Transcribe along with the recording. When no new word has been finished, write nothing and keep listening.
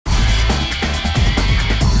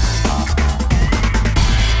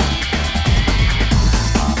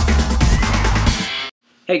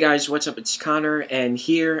Hey guys, what's up? It's Connor, and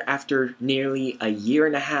here after nearly a year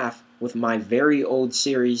and a half with my very old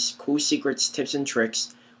series, Cool Secrets, Tips, and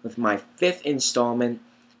Tricks, with my 5th installment,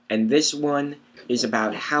 and this one is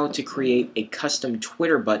about how to create a custom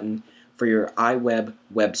Twitter button for your iWeb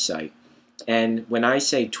website. And when I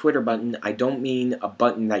say Twitter button, I don't mean a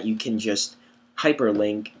button that you can just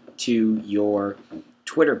hyperlink to your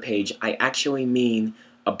Twitter page. I actually mean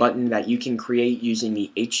a button that you can create using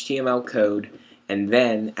the HTML code and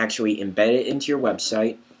then actually embed it into your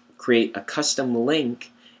website, create a custom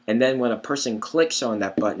link, and then when a person clicks on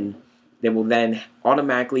that button, they will then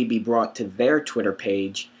automatically be brought to their Twitter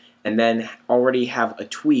page and then already have a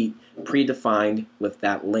tweet predefined with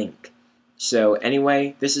that link. So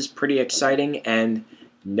anyway, this is pretty exciting, and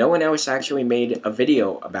no one else actually made a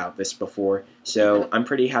video about this before, so I'm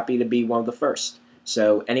pretty happy to be one of the first.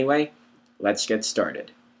 So anyway, let's get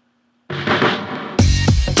started.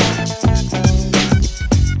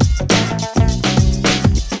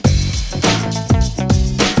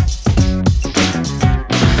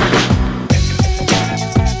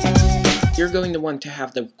 You're going to want to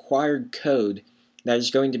have the required code that is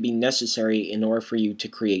going to be necessary in order for you to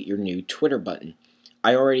create your new Twitter button.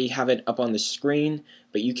 I already have it up on the screen,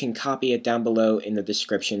 but you can copy it down below in the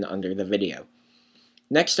description under the video.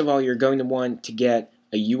 Next of all, you're going to want to get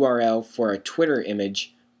a URL for a Twitter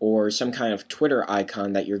image or some kind of Twitter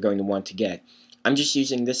icon that you're going to want to get. I'm just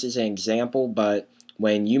using this as an example, but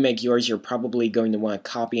when you make yours, you're probably going to want to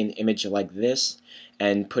copy an image like this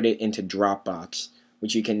and put it into Dropbox,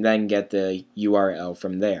 which you can then get the URL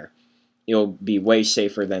from there. It'll be way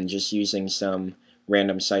safer than just using some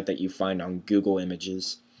random site that you find on Google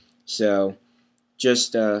Images. So,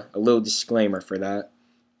 just a little disclaimer for that.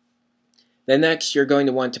 Then next, you're going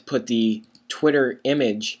to want to put the Twitter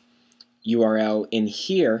image URL in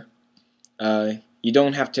here. You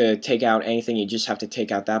don't have to take out anything, you just have to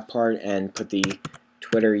take out that part and put the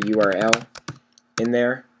Twitter URL in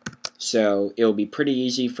there. So it'll be pretty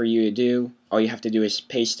easy for you to do. All you have to do is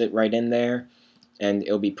paste it right in there, and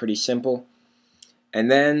it'll be pretty simple. And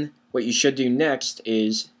then what you should do next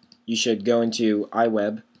is you should go into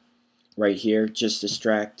iWeb right here. Just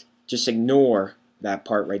ignore that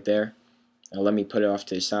part right there. Now let me put it off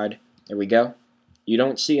to the side. There we go. You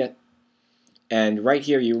don't see it. And right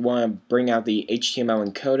here you want to bring out the HTML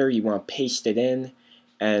encoder. You want to paste it in,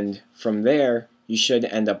 and from there you should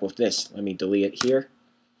end up with this. Let me delete it here.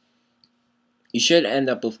 You should end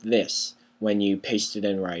up with this when you paste it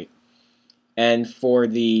in right. And for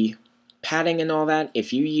the padding and all that,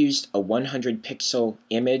 if you used a 100 pixel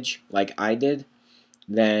image like I did,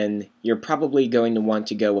 then you're probably going to want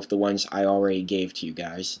to go with the ones I already gave to you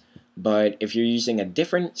guys. But if you're using a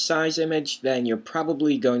different size image, then you're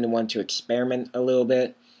probably going to want to experiment a little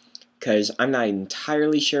bit, because I'm not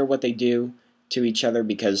entirely sure what they do to each other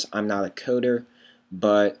because I'm not a coder,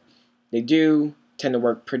 but they do tend to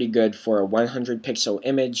work pretty good for a 100 pixel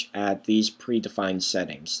image at these predefined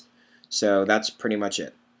settings. So that's pretty much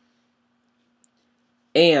it.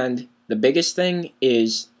 And the biggest thing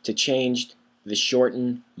is to change the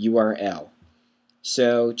shorten URL.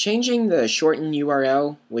 So changing the shorten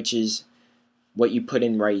URL, which is what you put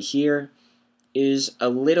in right here, is a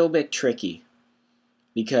little bit tricky,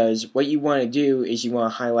 because what you want to do is you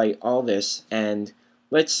want to highlight all this, and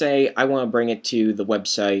let's say I want to bring it to the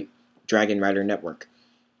website Dragon Rider Network.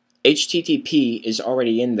 HTTP is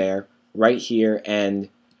already in there right here, and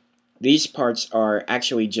these parts are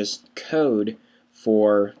actually just code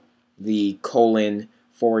for the ://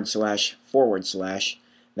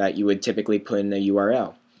 that you would typically put in the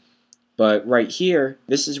URL. But right here,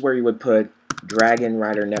 this is where you would put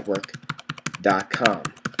dragonridernetwork.com.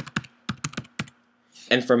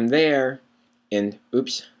 And from there,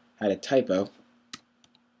 oops, had a typo.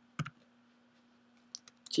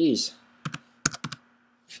 Jeez.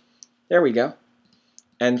 There we go.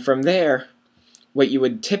 And from there, what you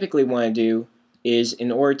would typically want to do is,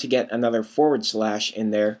 in order to get another /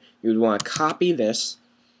 in there, you would want to copy this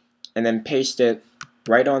and then paste it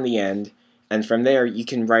right on the end. And from there, you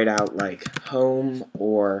can write out like home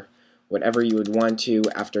or whatever you would want to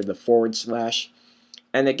after the /.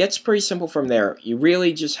 And it gets pretty simple from there. You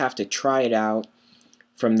really just have to try it out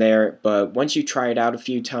from there, but once you try it out a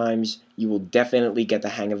few times, you will definitely get the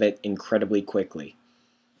hang of it incredibly quickly.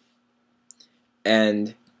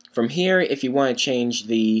 And from here, if you want to change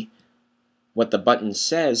what the button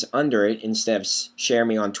says under it, instead of share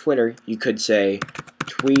me on Twitter, you could say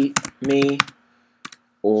tweet me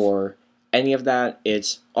or any of that.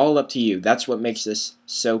 It's all up to you. That's what makes this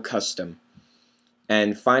so custom.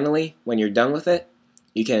 And finally, when you're done with it,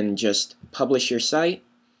 you can just publish your site,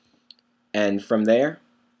 and from there,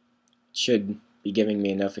 it should be giving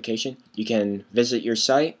me a notification. You can visit your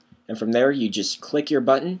site, and from there you just click your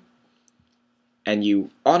button, and you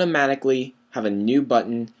automatically have a new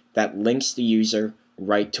button that links the user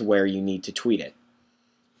right to where you need to tweet it.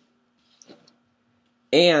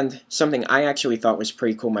 And something I actually thought was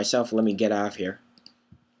pretty cool myself, let me get out of here,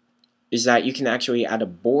 is that you can actually add a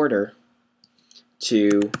border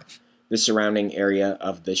to the surrounding area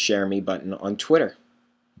of the Share Me button on Twitter.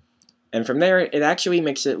 And from there, it actually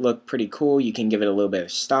makes it look pretty cool. You can give it a little bit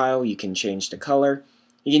of style, you can change the color,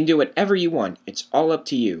 you can do whatever you want. It's all up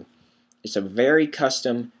to you. It's a very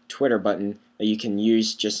custom Twitter button that you can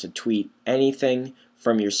use just to tweet anything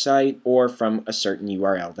from your site or from a certain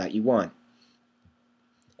URL that you want.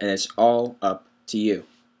 And it's all up to you.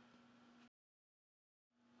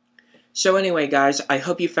 So anyway guys, I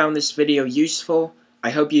hope you found this video useful. I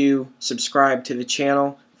hope you subscribe to the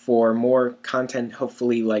channel for more content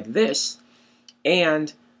hopefully like this.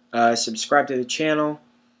 And subscribe to the channel.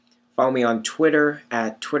 Follow me on Twitter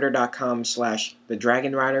at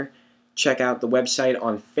twitter.com/thedragonrider. Check out the website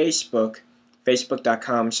on Facebook,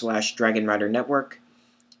 facebook.com/dragonridernetwork.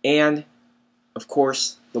 And of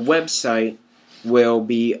course, the website will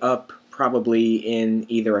be up probably in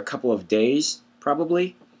either a couple of days,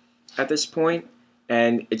 probably, at this point.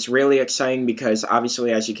 And it's really exciting because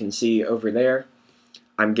obviously, as you can see over there,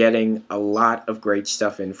 I'm getting a lot of great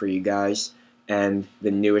stuff in for you guys and the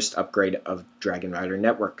newest upgrade of Dragon Rider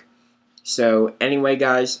Network. So anyway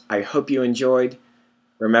guys, I hope you enjoyed.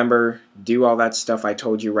 Remember, do all that stuff I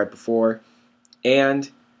told you right before. And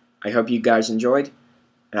I hope you guys enjoyed.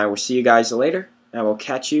 And I will see you guys later. And I will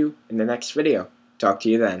catch you in the next video. Talk to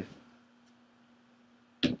you then.